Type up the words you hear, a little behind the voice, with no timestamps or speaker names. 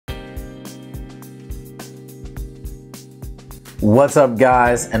What's up,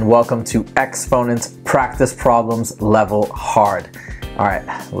 guys, and welcome to Exponents Practice Problems Level Hard. All right,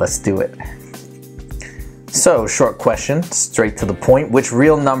 let's do it. So, short question, straight to the point. Which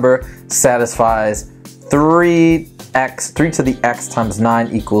real number satisfies 3 to the x times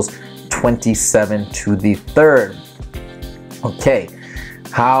 9 equals 27 to the third? Okay,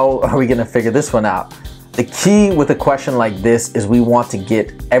 how are we gonna figure this one out? The key with a question like this is we want to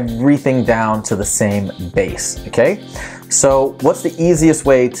get everything down to the same base, okay? So what's the easiest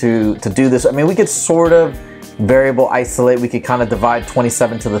way to do this? I mean, we could sort of variable isolate. We could kind of divide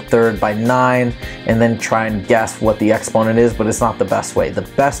 27 to the third by 9 and then try and guess what the exponent is, but it's not the best way. The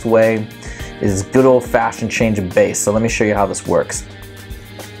best way is good old-fashioned change of base. So let me show you how this works.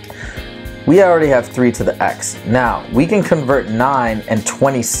 We already have 3 to the x. Now, we can convert 9 and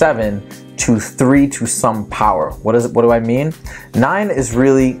 27 to 3 to some power. What do I mean? 9 is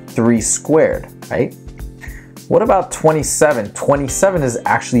really 3 squared, right? What about 27? 27 is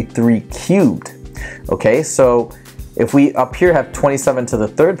actually 3 cubed. Okay, so if we up here have 27 to the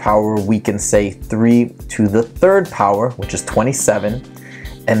third power, we can say 3 to the third power, which is 27,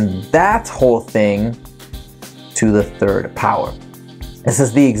 and that whole thing to the third power. This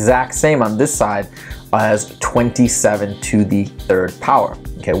is the exact same on this side as 27 to the third power.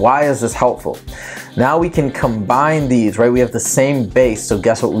 Okay, why is this helpful? Now we can combine these, right? We have the same base, so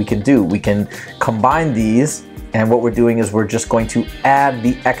guess what we can do? We can combine these, and what we're doing is we're just going to add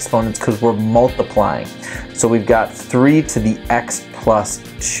the exponents because we're multiplying. So we've got 3 to the x plus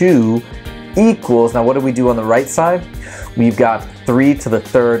 2 equals, now what do we do on the right side? We've got 3 to the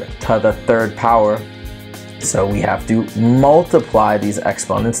third power. So we have to multiply these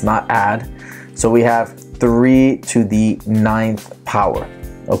exponents, not add. So we have 3 to the 9th power.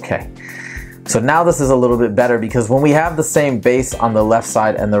 Okay. So now this is a little bit better because when we have the same base on the left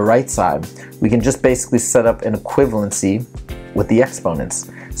side and the right side, we can just basically set up an equivalency with the exponents.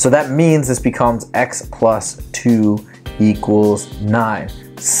 So that means this becomes x plus 2 equals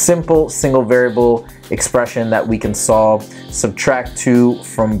 9. Simple single variable expression that we can solve. Subtract 2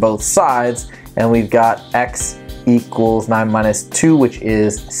 from both sides, and we've got x equals 9 minus 2, which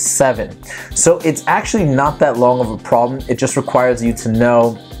is 7. So it's actually not that long of a problem. It just requires you to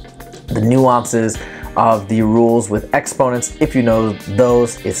know the nuances of the rules with exponents. If you know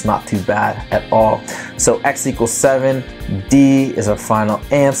those, it's not too bad at all. So x equals 7, D is our final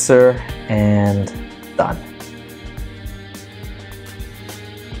answer, and done.